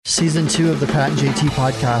Season 2 of the Pat and JT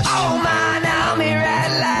podcast. Oh man, I'm here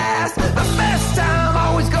at last. The best time,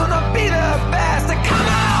 always gonna be the best. Come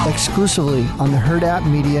on! Exclusively on the Herd App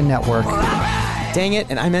Media Network. Dang it,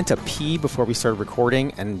 and I meant to pee before we started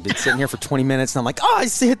recording and been sitting here for 20 minutes, and I'm like, oh, I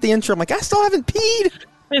just hit the intro. I'm like, I still haven't peed.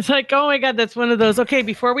 It's like, oh my God, that's one of those, okay,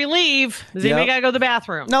 before we leave, does anybody got to go to the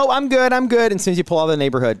bathroom? No, I'm good. And as soon as you pull out of the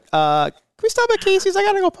neighborhood, can we stop at Casey's? I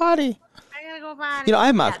got to go potty. You know,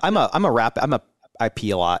 I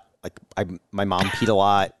pee a lot. Like my mom peed a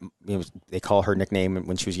lot. You know, they call her nickname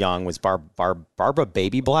when she was young was Barbara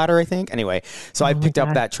Baby Bladder, I think. Anyway, so I picked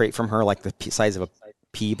up that trait from her, like the size of a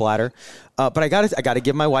pee bladder. But I got to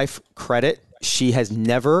give my wife credit. She has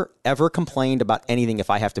never ever complained about anything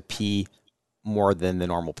if I have to pee more than the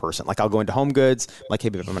normal person. Like I'll go into Home Goods, I'm like, hey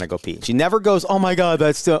babe, I'm gonna go pee. She never goes, oh my God,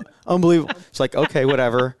 that's unbelievable. She's like, okay,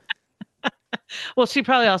 whatever. Well, she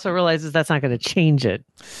probably also realizes that's not going to change it.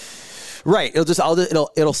 Right.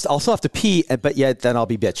 I'll still have to pee, but yet then I'll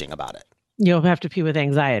be bitching about it. You'll have to pee with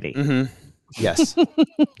anxiety. Mm-hmm. Yes.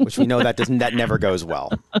 Which we know that never goes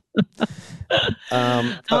well.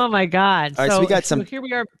 Oh my God. All right, so we got some. Here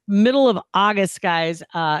we are, middle of August, guys.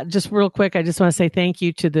 Just real quick, I just want to say thank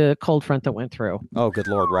you to the cold front that went through. Oh, good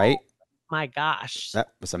Lord, right? My gosh. That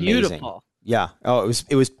was amazing. Beautiful. Yeah. Oh,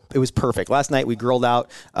 it was perfect. Last night we grilled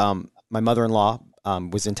out. My mother-in-law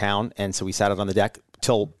was in town, and so we sat out on the deck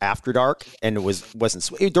till after dark, and it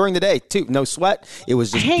wasn't during the day too. No sweat. It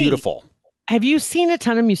was just beautiful. Have you seen a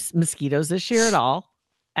ton of mosquitoes this year at all?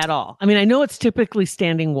 At all? I mean, I know it's typically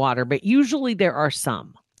standing water, but usually there are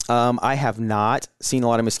some. I have not seen a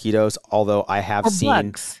lot of mosquitoes, although I have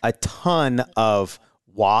seen a ton of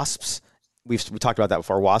wasps. We talked about that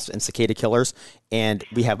before, wasps and cicada killers, and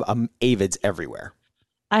we have avids everywhere.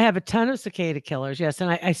 I have a ton of cicada killers, yes, and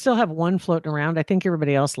I still have one floating around. I think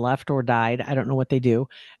everybody else left or died. I don't know what they do.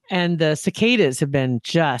 And the cicadas have been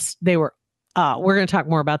we're going to talk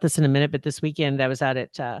more about this in a minute, but this weekend I was out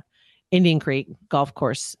at Indian Creek Golf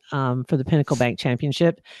Course for the Pinnacle Bank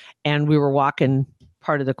Championship, and we were walking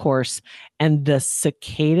part of the course, and the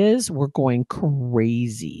cicadas were going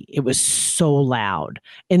crazy. It was so loud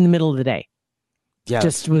in the middle of the day. Yeah,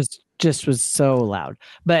 just was so loud.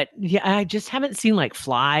 But yeah, I just haven't seen like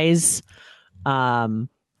flies,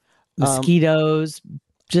 mosquitoes,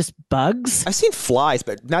 just bugs. I've seen flies,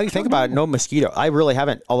 but now you think about it, no mosquito. I really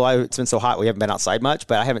haven't, although it's been so hot, we haven't been outside much,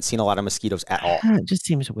 but I haven't seen a lot of mosquitoes at all. It just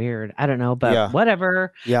seems weird. I don't know, but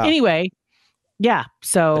whatever. Yeah. Anyway, yeah.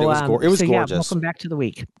 So it was gorgeous. Yeah, welcome back to the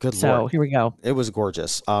week. Good so Lord. Here we go. It was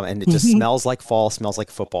gorgeous. And it just smells like fall, smells like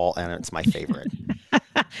football, and it's my favorite.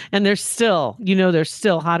 And there's still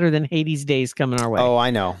hotter than Hades days coming our way. Oh,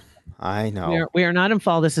 I know. We are not in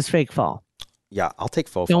fall. This is fake fall. Yeah, I'll take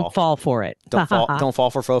faux fall. Don't fall for it. Don't fall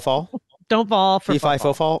for faux fall. Don't fall for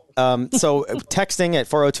faux fall. So texting at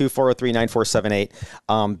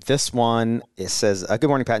 402-403-9478. This one, it says, good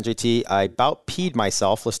morning, Pat and JT. I about peed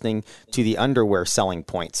myself listening to the underwear selling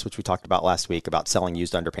points, which we talked about last week about selling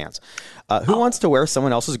used underpants. Who wants to wear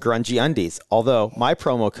someone else's grungy undies? Although my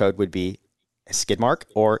promo code would be skid mark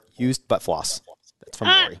or used butt floss. That's from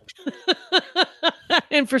Lori.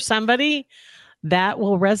 And for somebody, that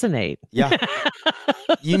will resonate. Yeah.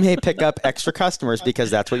 You may pick up extra customers because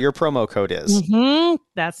that's what your promo code is. Mm-hmm.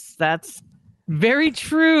 That's very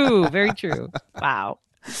true. Very true. Wow.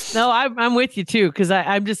 No, I'm with you too. Cause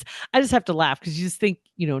I just have to laugh because you just think,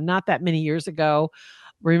 not that many years ago,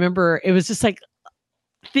 remember it was just like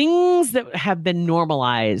things that have been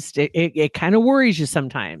normalized. It kind of worries you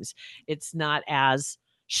sometimes. It's not as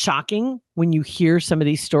shocking when you hear some of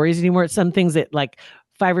these stories anymore. It's some things that like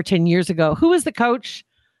 5 or 10 years ago. Who was the coach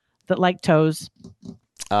that liked toes?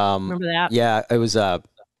 Remember that? Yeah, it was. He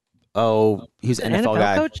was an NFL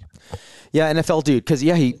guy. Coach? Yeah, NFL dude. Because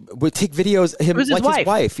he would take videos. His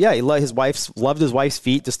wife. Yeah, his loved his wife's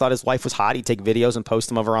feet. Just thought his wife was hot. He'd take videos and post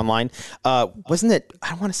them over online. Wasn't it? I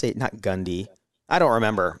don't want to say not Gundy. I don't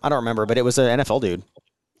remember. But it was an NFL dude.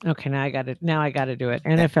 Okay, now I got it. Do it.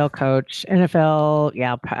 NFL coach. NFL.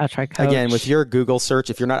 Yeah, I'll try coach. Again, with your Google search,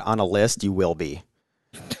 if you're not on a list, you will be.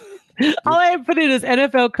 All I put in is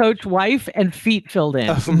NFL coach, wife, and feet filled in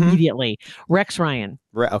immediately. Rex Ryan.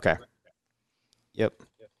 Okay. Yep.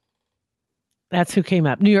 That's who came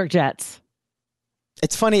up. New York Jets.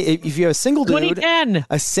 It's funny if you have a single dude, 2010.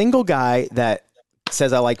 A single guy that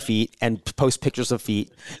says I like feet and posts pictures of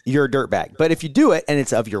feet, you're a dirtbag. But if you do it and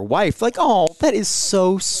it's of your wife, like, oh, that is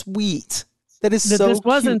so sweet. That is so This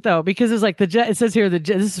wasn't, cute. though, because it's like it says here, this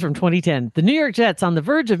is from 2010. The New York Jets on the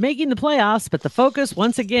verge of making the playoffs, but the focus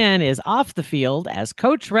once again is off the field as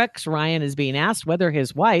Coach Rex Ryan is being asked whether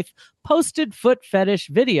his wife posted foot fetish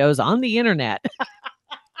videos on the internet.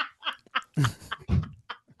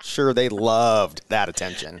 sure they loved that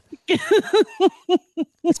attention.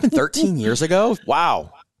 It's been 13 years ago.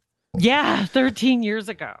 Wow. Yeah, 13 years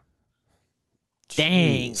ago.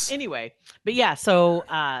 Dang. Jeez. Anyway, but yeah, so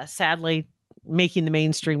sadly, making the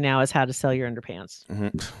mainstream now is how to sell your underpants.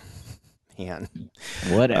 Man.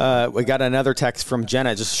 Whatever. We got another text from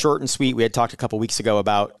Jenna, just short and sweet. We had talked a couple weeks ago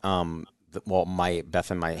about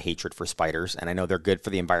Beth and my hatred for spiders, and I know they're good for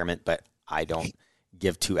the environment, but I don't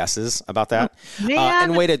give two S's about that.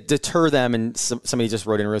 And way to deter them, and somebody just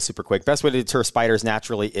wrote in real super quick. Best way to deter spiders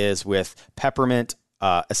naturally is with peppermint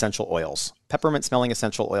essential oils. Peppermint smelling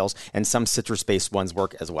essential oils, and some citrus-based ones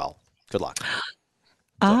work as well. Good luck.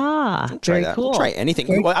 Very cool. We'll try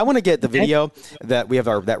anything. I want to get the video that we have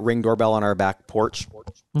that Ring doorbell on our back porch,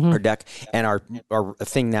 our deck, and our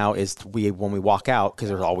thing now is when we walk out, because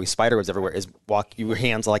there's always spider webs everywhere, is walk your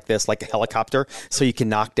hands like this, like a helicopter, so you can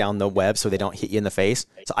knock down the web so they don't hit you in the face.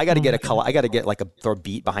 So I got to get throw a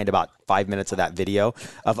beat behind about 5 minutes of that video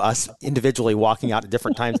of us individually walking out at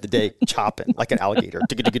different times of the day, chopping like an alligator.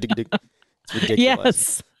 It's ridiculous.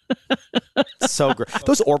 Yes. So great.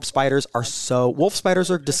 Those orb spiders wolf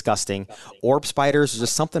spiders are disgusting. Orb spiders, there's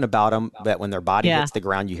just something about them that when their body hits the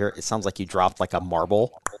ground, it sounds like you dropped like a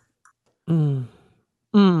marble.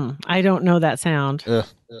 I don't know that sound.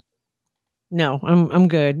 No, I'm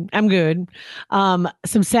good.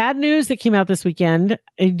 Some sad news that came out this weekend.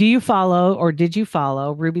 Did you follow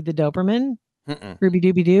Ruby the Doberman? Ruby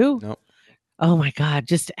Dooby Doo? Nope. Oh my God,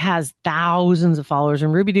 just has thousands of followers.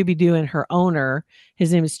 And Ruby Dooby Doo and her owner,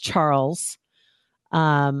 his name is Charles.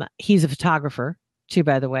 He's a photographer too,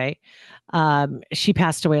 by the way. She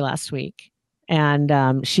passed away last week,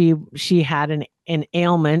 and she had an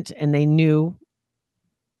ailment, and they knew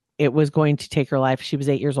it was going to take her life. She was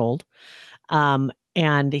 8 years old.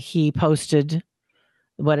 And he posted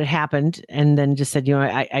what had happened, and then just said,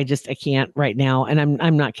 I can't right now. And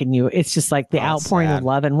I'm not kidding you. It's just like the outpouring of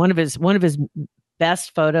love. And one of his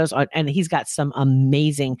best photos and he's got some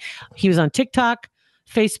amazing, he was on TikTok,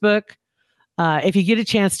 Facebook. If you get a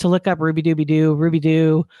chance to look up Ruby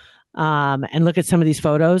Doo, and look at some of these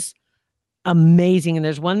photos, amazing. And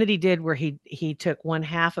there's one that he did where he took one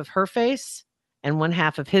half of her face and one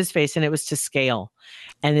half of his face, and it was to scale.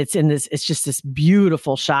 And it's just this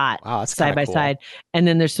beautiful shot. Wow, that's side by cool. side. And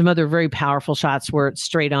then there's some other very powerful shots where it's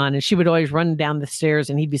straight on, and she would always run down the stairs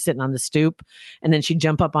and he'd be sitting on the stoop, and then she'd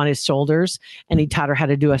jump up on his shoulders, and he taught her how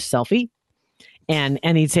to do a selfie. And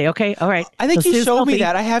he'd say, okay, all right. I think you showed me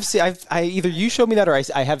that. I have seen, either you showed me that or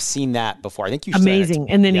I have seen that before. I think you amazing.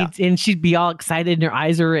 And then and she'd be all excited and her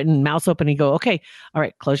eyes are and mouth's open. He'd go, okay, all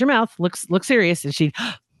right, close your mouth. Look serious. And she'd,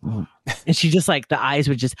 and she just like the eyes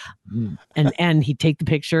would just, and he'd take the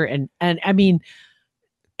picture and I mean,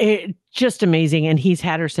 it just amazing. And he's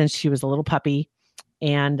had her since she was a little puppy.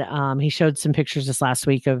 And he showed some pictures this last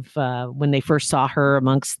week of when they first saw her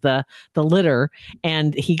amongst the litter.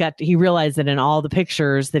 And he realized that in all the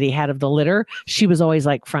pictures that he had of the litter, she was always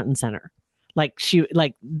like front and center. Like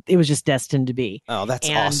it was just destined to be. Oh, that's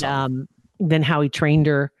awesome. Then how he trained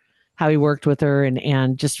her, how he worked with her,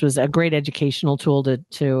 and just was a great educational tool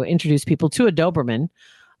to introduce people to a Doberman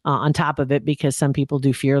on top of it, because some people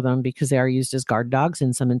do fear them because they are used as guard dogs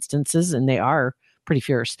in some instances, and they are pretty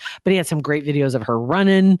fierce. But he had some great videos of her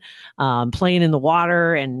running, playing in the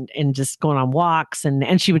water, and just going on walks. And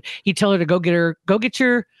he'd tell her to go get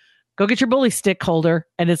your bully stick holder.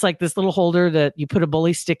 And it's like this little holder that you put a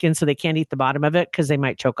bully stick in so they can't eat the bottom of it because they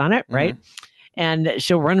might choke on it, right? And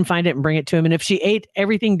she'll run and find it and bring it to him. And if she ate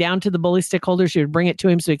everything down to the bully stick holder, she would bring it to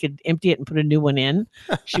him so he could empty it and put a new one in.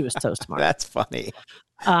 She was so smart. That's funny.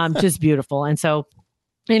 Just beautiful. And so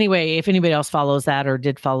anyway, if anybody else follows that or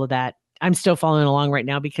did follow that, I'm still following along right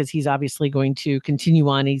now because he's obviously going to continue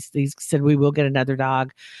on. He's said we will get another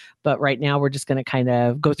dog, but right now we're just going to kind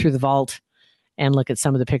of go through the vault and look at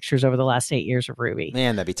some of the pictures over the last 8 years of Ruby.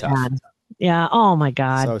 Man, that'd be tough. Yeah. Oh my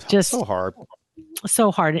God. So hard.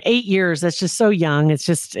 So hard. 8 years. That's just so young.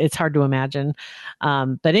 It's hard to imagine.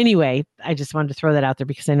 But anyway, I just wanted to throw that out there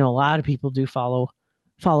because I know a lot of people do follow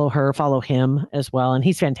him as well. And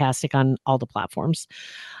he's fantastic on all the platforms.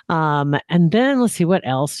 And then let's see, what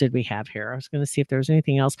else did we have here? I was going to see if there was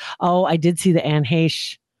anything else. Oh, I did see the Anne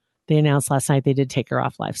Heche. They announced last night they did take her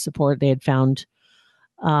off life support. They had found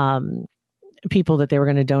people that they were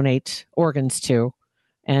going to donate organs to,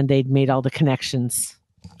 and they'd made all the connections.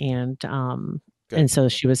 And so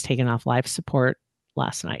she was taken off life support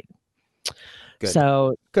last night. Good.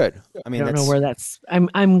 So good. I mean, I don't know where that's.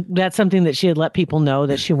 That's something that she had let people know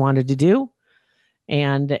that she wanted to do.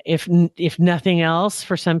 And if nothing else,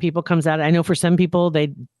 for some people comes out. I know for some people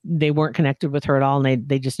they weren't connected with her at all, and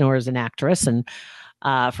they just know her as an actress. And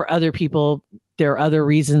for other people, there are other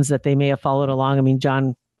reasons that they may have followed along. I mean,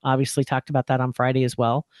 John obviously talked about that on Friday as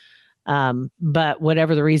well. But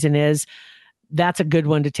whatever the reason is, that's a good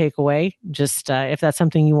one to take away. Just if that's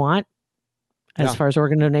something you want, as far as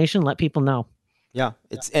organ donation, let people know. Yeah,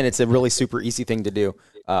 it's a really super easy thing to do.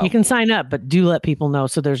 You can sign up, but do let people know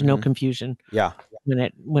so there's no confusion. Yeah,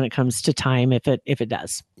 when it comes to time, if it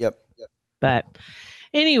does. Yep. But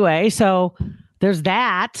anyway, so there's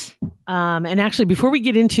that. And actually, before we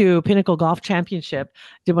get into Pinnacle Golf Championship,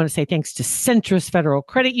 I did want to say thanks to Centris Federal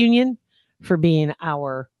Credit Union for being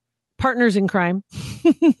our partners in crime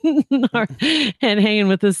and hanging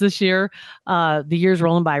with us this year. The year's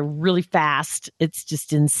rolling by really fast. It's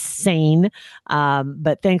just insane.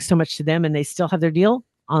 But thanks so much to them. And they still have their deal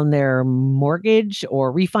on their mortgage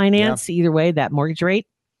or refinance. Yeah. Either way, that mortgage rate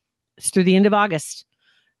is through the end of August.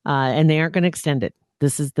 And they aren't going to extend it.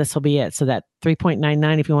 This will be it. So that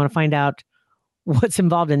 3.99, if you want to find out what's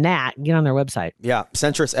involved in that, get on their website. Yeah,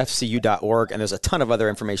 centrisfcu.org. And there's a ton of other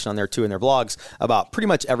information on there too in their blogs about pretty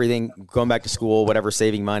much everything, going back to school, whatever,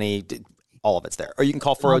 saving money, all of it's there. Or you can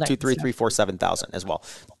call 402-334-7000 as well.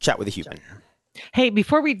 Chat with a human. Hey,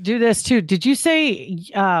 before we do this too, did you say,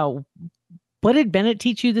 what did Bennett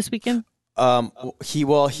teach you this weekend? He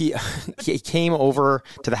came over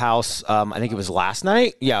to the house. I think it was last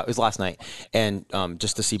night. Yeah, it was last night. And,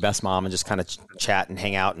 just to see Beth's mom and just kind of chat and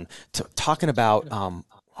hang out and talking about, I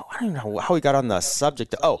don't know how we got on the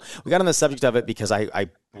subject. We got on the subject of it because I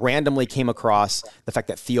randomly came across the fact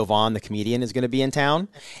that Theo Vaughn, the comedian, is going to be in town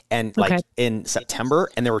and in September,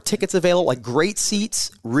 and there were tickets available, like great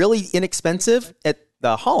seats, really inexpensive at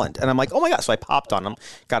the Holland. And I'm like, oh my gosh. So I popped on them,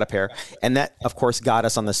 got a pair. And that, of course, got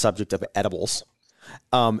us on the subject of edibles.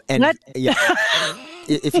 And yeah,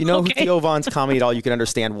 if you know who Theo Vaughn's comedy at all, you can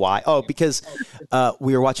understand why. Because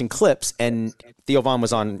we were watching clips and Theo Vaughn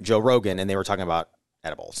was on Joe Rogan and they were talking about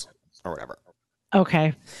edibles or whatever.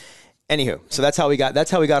 Okay. Anywho, so that's how we got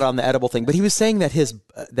on the edible thing. But he was saying that his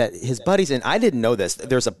buddies, and I didn't know this.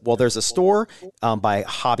 There's a store by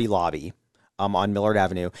Hobby Lobby on Millard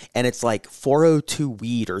Avenue, and it's like 402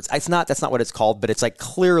 weed, or that's not what it's called, but it's like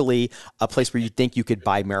clearly a place where you think you could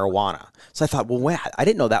buy marijuana. So I thought, well, I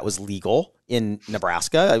didn't know that was legal in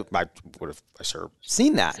Nebraska. I would have sure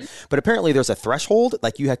seen that, but apparently there's a threshold.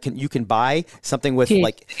 Like you can buy something with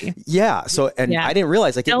THC. So I didn't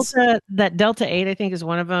realize Delta 8, I think, is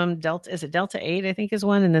one of them. Delta 8, I think, is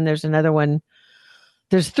one, and then there's another one.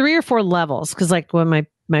 There's 3 or 4 levels because like when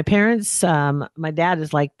my parents, my dad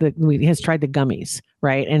is like has tried the gummies,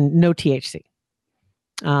 right? And no THC.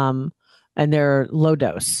 And they're low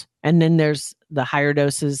dose. And then there's the higher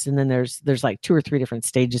doses. And then there's like 2 or 3 different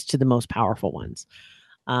stages to the most powerful ones.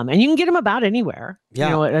 And you can get them about anywhere,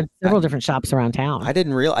 at several different shops around town. I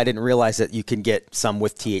didn't realize that you can get some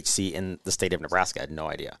with THC in the state of Nebraska. I had no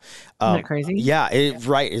idea. Isn't that crazy? Yeah,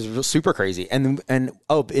 it's super crazy. And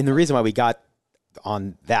the reason why we got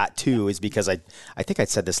on that too is because I think I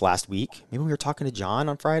said this last week. Maybe we were talking to John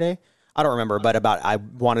on Friday. I don't remember, but I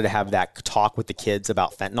wanted to have that talk with the kids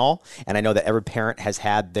about fentanyl. And I know that every parent has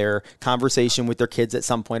had their conversation with their kids at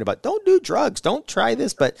some point about don't do drugs, don't try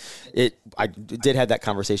this. But I did have that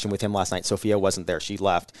conversation with him last night. Sophia wasn't there. She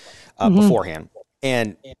left beforehand.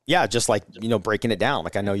 And yeah, just like, breaking it down.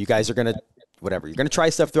 Like I know you guys are going to, whatever, you're going to try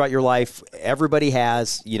stuff throughout your life. Everybody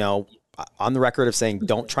has, on the record of saying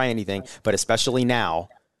don't try anything, but especially now.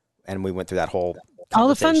 And we went through that whole all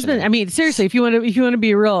the fun's been. I mean, seriously, if you want to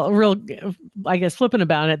be real, I guess flippant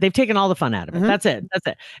about it, they've taken all the fun out of it. Mm-hmm. That's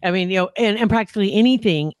it. I mean, and practically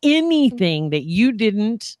anything that you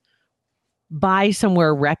didn't buy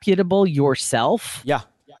somewhere reputable yourself. Yeah.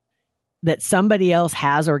 That somebody else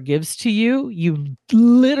has or gives to you, you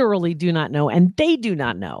literally do not know, and they do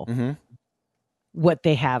not know what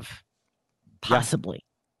they have possibly.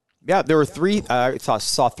 Yeah, there were 3. I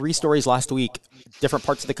saw 3 stories last week, different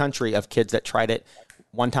parts of the country of kids that tried it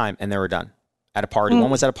one time and they were done at a party.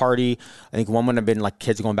 One was at a party. I think one would have been like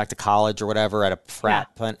kids going back to college or whatever at a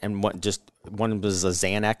frat plant, and one was a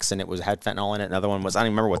Xanax and it had fentanyl in it. Another one was, I don't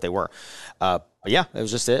even remember what they were. But yeah, it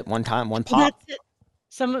was just it. One time, one pop. That's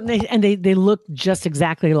it. They look just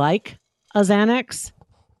exactly like a Xanax,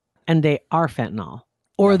 and they are fentanyl,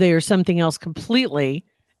 or they are something else completely,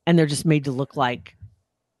 and they're just made to look like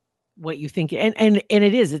what you think. And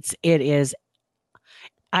it is.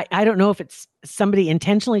 I don't know if it's somebody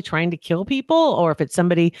intentionally trying to kill people or if it's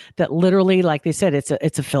somebody that literally, like they said, it's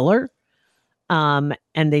a filler. And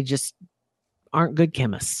they just aren't good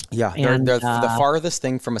chemists. Yeah. And, they're the farthest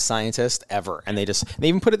thing from a scientist ever. And they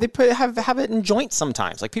even have it in joints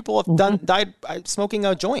sometimes. Like people have died smoking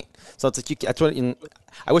a joint. So it's like,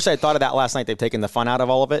 I wish I had thought of that last night. They've taken the fun out of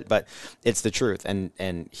all of it, but it's the truth.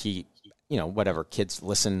 And he whatever kids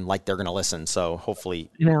listen like they're going to listen. So hopefully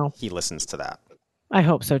he listens to that. I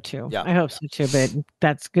hope so too. Yeah. I hope so too, but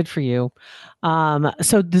that's good for you.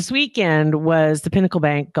 So this weekend was the Pinnacle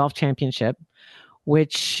Bank Golf Championship,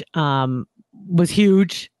 which was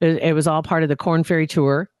huge. It was all part of the Korn Ferry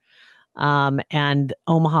Tour. And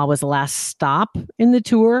Omaha was the last stop in the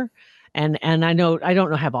tour. And I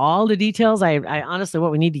don't have all the details. I honestly,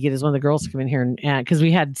 what we need to get is one of the girls to come in here and because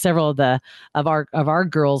we had several of our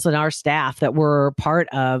girls and our staff that were part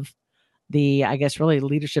of the, I guess, really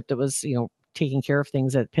leadership that was, taking care of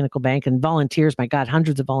things at Pinnacle Bank, and volunteers. My God,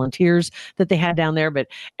 hundreds of volunteers that they had down there, but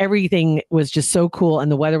everything was just so cool.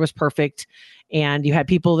 And the weather was perfect. And you had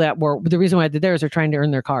people that the reason why I did there is they're trying to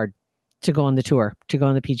earn their card to go on the tour, to go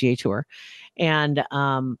on the PGA Tour. And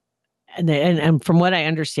from what I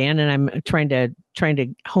understand, and I'm trying to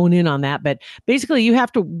hone in on that, but basically you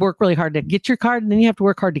have to work really hard to get your card, and then you have to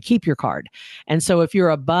work hard to keep your card. And so if you're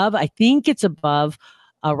above, I think it's above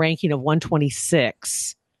a ranking of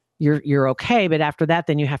 126, you're okay. But after that,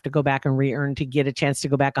 then you have to go back and re-earn to get a chance to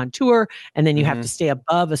go back on tour. And then you have to stay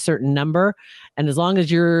above a certain number. And as long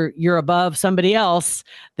as you're above somebody else,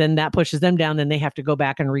 then that pushes them down. Then they have to go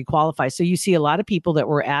back and re-qualify. So you see a lot of people that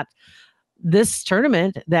were at this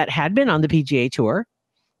tournament that had been on the PGA Tour,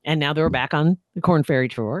 and now they're back on the Korn Ferry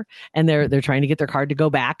Tour, and they're trying to get their card to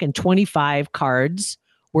go back. And 25 cards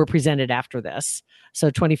were presented after this. So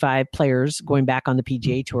 25 players going back on the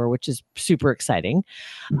PGA Tour, which is super exciting.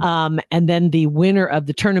 And then the winner of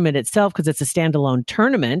the tournament itself, because it's a standalone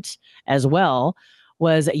tournament as well,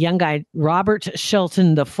 was a young guy, Robert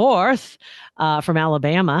Shelton IV from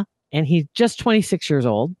Alabama. And he's just 26 years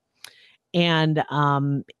old. And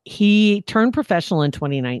he turned professional in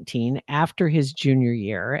 2019 after his junior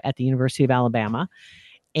year at the University of Alabama.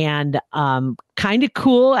 And kind of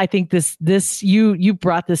cool. I think this you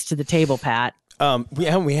brought this to the table, Pat. We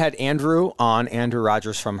had Andrew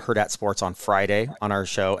Rogers from Hurrdat Sports on Friday on our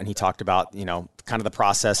show, and he talked about, kind of the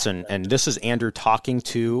process. And this is Andrew talking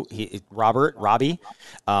to Robbie,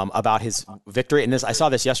 about his victory. And I saw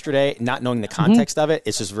this yesterday, not knowing the context of it.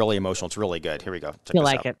 It's just really emotional. It's really good. Here we go. You'll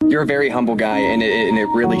like it. You're a very humble guy, and it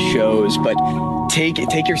really shows. But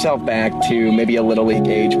take yourself back to maybe a little league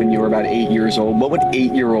age when you were about 8 years old. What would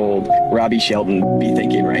 8-year-old Robbie Shelton be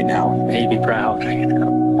thinking right now? He'd be proud.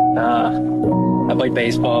 I played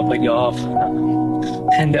baseball, I played golf,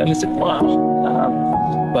 and I said,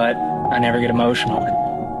 wow. But I never get emotional.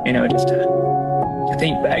 Just to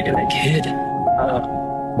think back to that kid,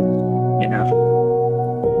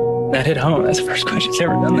 that hit home. That's the first question he's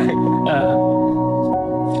ever done that.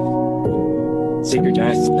 Secret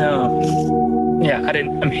giants. No. Yeah, I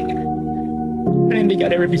didn't think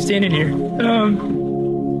I'd ever be standing here.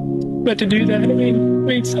 But to do that,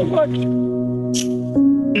 means so much.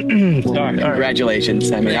 Sorry. Congratulations.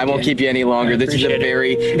 I won't keep you any longer. This is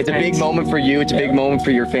it's a big moment for you. It's a big moment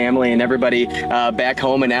for your family and everybody back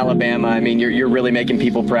home in Alabama. You're really making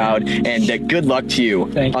people proud, and good luck to you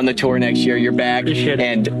on the tour next year. You're back,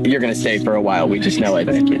 and you're going to stay for a while. We just know it.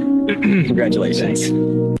 Congratulations.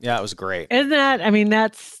 Yeah, it was great. Isn't that?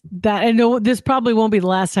 That's that. I know this probably won't be the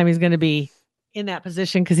last time he's going to be in that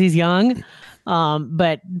position because he's young.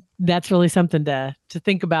 But that's really something to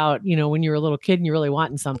think about, when you're a little kid and you're really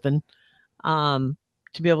wanting something, to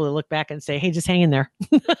be able to look back and say, hey, just hang in there.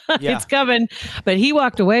 Yeah. It's coming. But he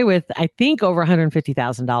walked away with, I think, over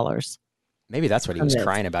 $150,000. Maybe that's what he was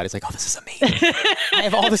crying about. He's like, oh, this is amazing. I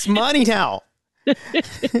have all this money now.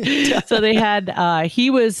 So they had, he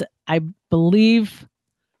was, I believe,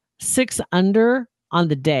 6 under on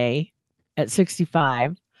the day at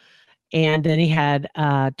 65. And then he had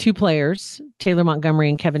 2 players, Taylor Montgomery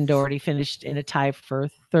and Kevin Doherty, finished in a tie for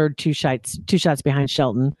third, 2 shots behind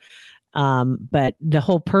Shelton. But the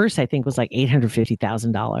whole purse, I think, was like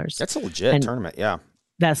 $850,000. That's a legit tournament. Yeah.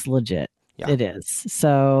 That's legit. Yeah. It is.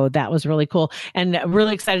 So that was really cool. And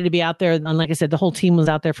really excited to be out there. And like I said, the whole team was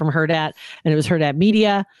out there from Hurrdat, and it was Hurrdat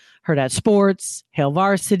Media, Hurrdat Sports, Hail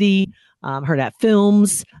Varsity, Hurrdat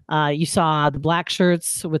Films. You saw the black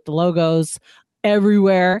shirts with the logos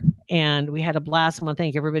everywhere, and we had a blast. I want to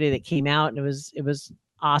thank everybody that came out, and it was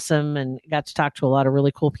awesome, and got to talk to a lot of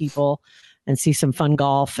really cool people and see some fun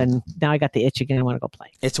golf. And now I got the itch again. I want to go play.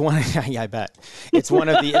 It's one. Yeah, I bet it's one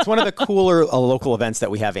of the cooler local events that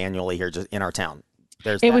we have annually here just in our town.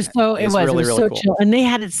 It was really so cool. Chill, and they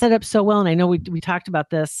had it set up so well. And I know we talked about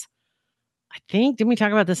this. I think, didn't we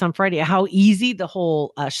talk about this on Friday? How easy the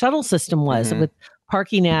whole shuttle system was with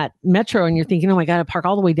parking at Metro, and you're thinking, oh my God, I park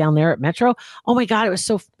all the way down there at Metro. Oh my God, it was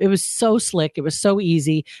so slick. It was so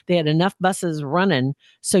easy. They had enough buses running,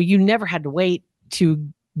 so you never had to wait to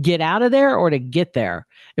get out of there or to get there.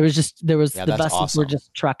 It was just, the buses awesome. were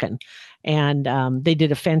just trucking. And they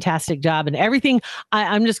did a fantastic job and everything.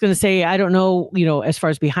 I'm just going to say, I don't know, as far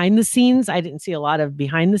as behind the scenes, I didn't see a lot of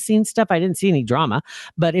behind the scenes stuff. I didn't see any drama,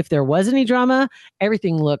 but if there was any drama,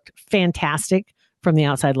 everything looked fantastic from the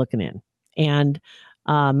outside looking in. And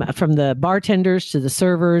from the bartenders to the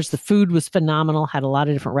servers, the food was phenomenal. Had a lot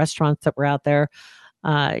of different restaurants that were out there.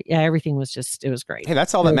 Everything was it was great. Hey,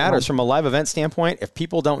 that's all that matters from a live event standpoint. If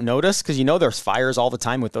people don't notice, because there's fires all the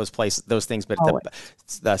time with those things, but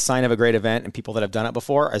it's the sign of a great event and people that have done it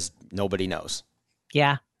before, as nobody knows.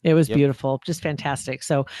 Yeah. It was beautiful, just fantastic.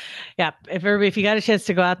 So, yeah, if you got a chance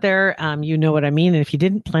to go out there, you know what I mean. And if you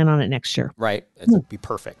didn't, plan on it next year. Right, it'd be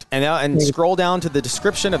perfect. And scroll down to the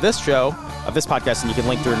description of this show, of this podcast, and you can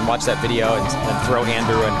link through and watch that video and throw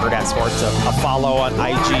Andrew and Hurrdat Sports a follow on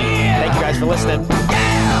IG. Thank you guys for listening.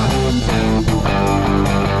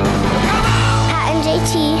 Pat and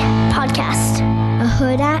JT Podcast, a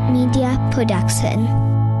Hurrdat Media Production.